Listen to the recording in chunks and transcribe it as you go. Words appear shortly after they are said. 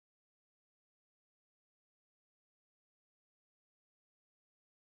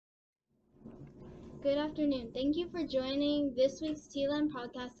Good afternoon. Thank you for joining this week's TLAM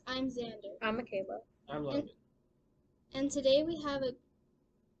podcast. I'm Xander. I'm Michaela. I'm Logan. And today we have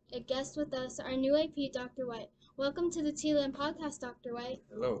a guest with us, our new AP, Dr. White. Welcome to the TLAM podcast, Dr. White.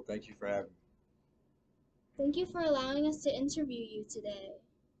 Hello, thank you for having me. Thank you for allowing us to interview you today.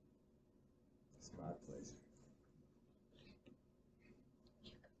 It's my pleasure.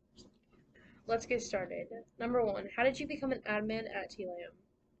 Let's get started. Number one, how did you become an admin at TLAM?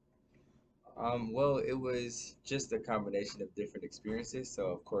 Well, it was just a combination of different experiences. So,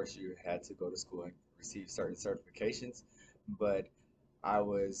 of course, you had to go to school and receive certain certifications. But I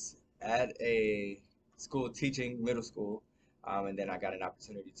was at a school teaching middle school, and then I got an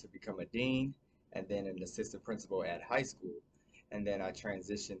opportunity to become a dean and then an assistant principal at high school. And then I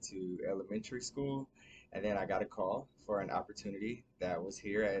transitioned to elementary school, and then I got a call for an opportunity that was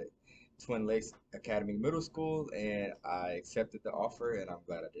here at Twin Lakes Academy Middle School, and I accepted the offer, and I'm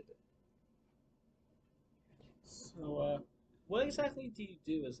glad I did it. So, what exactly do you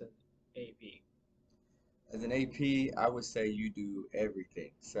do as an AP? As an AP, I would say you do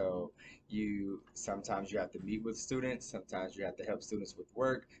everything. So you sometimes you have to meet with students, sometimes you have to help students with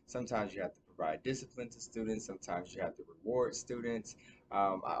work, sometimes you have to provide discipline to students, sometimes you have to reward students.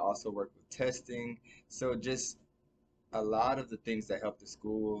 I also work with testing. So just a lot of the things that help the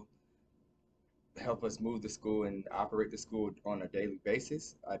school help us move the school and operate the school on a daily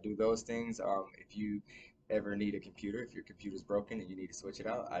basis. I do those things. If you ever need a computer, if your computer's broken and you need to switch it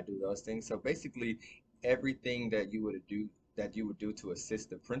out, I do those things. So basically, everything that you would do to assist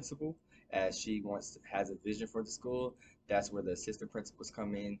the principal as she has a vision for the school, that's where the assistant principals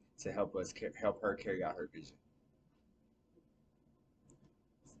come in to help us help her carry out her vision.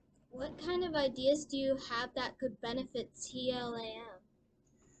 What kind of ideas do you have that could benefit TLAM?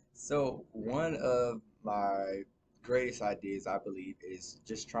 So one of my greatest ideas, I believe, is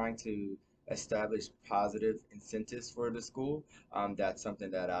just trying to establish positive incentives for the school. That's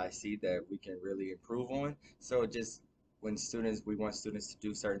something that I see that we can really improve on. So just when we want students to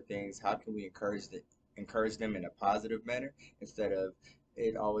do certain things, how can we encourage them in a positive manner instead of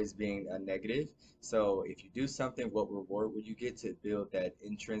it always being a negative? So if you do something, what reward would you get to build that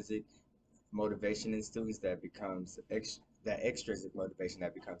intrinsic motivation in students that extrinsic motivation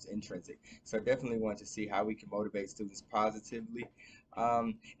that becomes intrinsic. So definitely want to see how we can motivate students positively.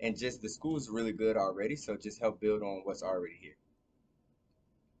 And just the school is really good already, so just help build on what's already here.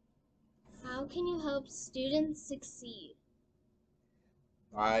 How can you help students succeed?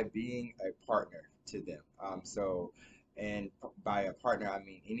 By being a partner to them. And by a partner, I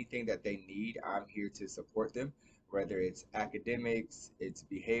mean anything that they need, I'm here to support them, whether it's academics, it's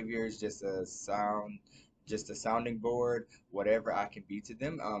behaviors, just a sounding board, whatever I can be to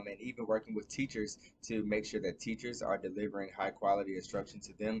them, and even working with teachers to make sure that teachers are delivering high quality instruction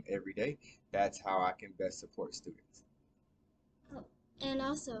to them every day. That's how I can best support students. Oh, and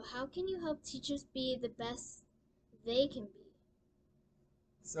also, how can you help teachers be the best they can be?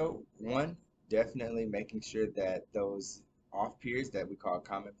 So one, definitely making sure that those off periods that we call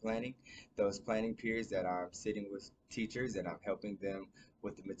common planning, those planning periods that I'm sitting with teachers and I'm helping them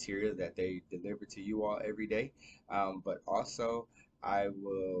with the material that they deliver to you all every day. But also, I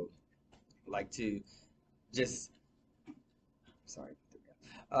will like to just, sorry.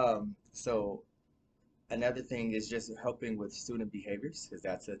 So another thing is just helping with student behaviors, because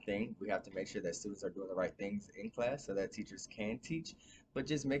that's a thing. We have to make sure that students are doing the right things in class so that teachers can teach, but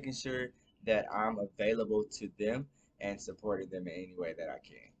just making sure that I'm available to them and supporting them in any way that I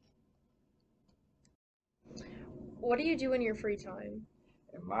can. What do you do in your free time?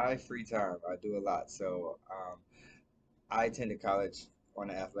 In my free time, I do a lot. So I attended college on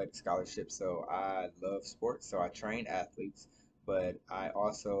an athletic scholarship, so I love sports. So I train athletes, but I'm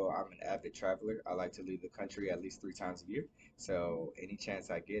an avid traveler. I like to leave the country at least 3 times a year. So any chance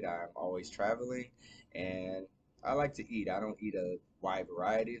I get, I'm always traveling, and I like to eat. I don't eat a wide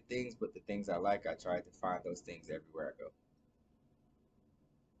variety of things, but the things I like, I try to find those things everywhere I go.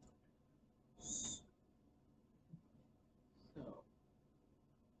 So,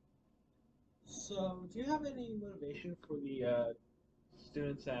 so, do you have any motivation for the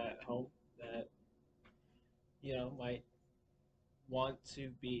students at home that might want to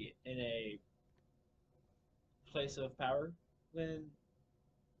be in a place of power when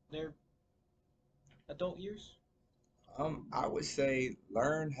they're adult years? I would say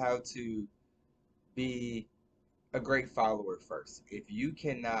learn how to be a great follower first. If you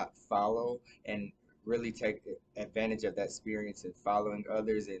cannot follow and really take advantage of that experience and following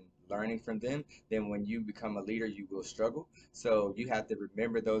others and learning from them, then when you become a leader, you will struggle. So you have to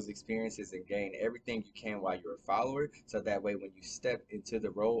remember those experiences and gain everything you can while you're a follower. So that way, when you step into the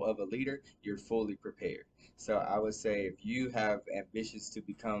role of a leader, you're fully prepared. So I would say if you have ambitions to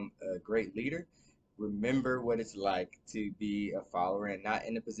become a great leader, remember what it's like to be a follower and not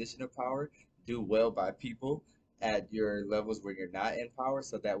in a position of power. Do well by people at your levels where you're not in power,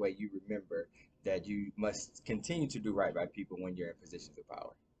 so that way you remember that you must continue to do right by people when you're in positions of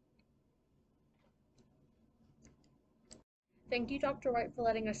power. Thank you, Dr. White, for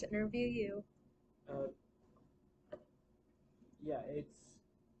letting us interview you. Uh, yeah, it's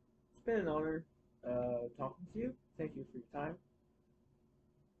been an honor talking to you. Thank you for your time.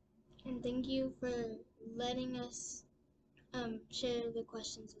 And thank you for letting us share the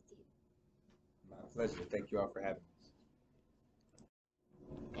questions with you. My pleasure. Thank you all for having us.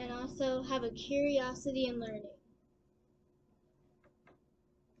 And also have a curiosity in learning.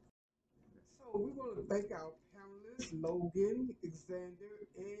 So we want to thank our panelists, Logan, Xander,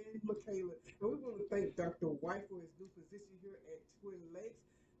 and Michaela. And we want to thank Dr. White for his new position here at Twin Lakes.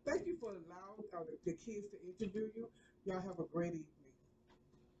 Thank you for allowing the kids to interview you. Y'all have a great evening.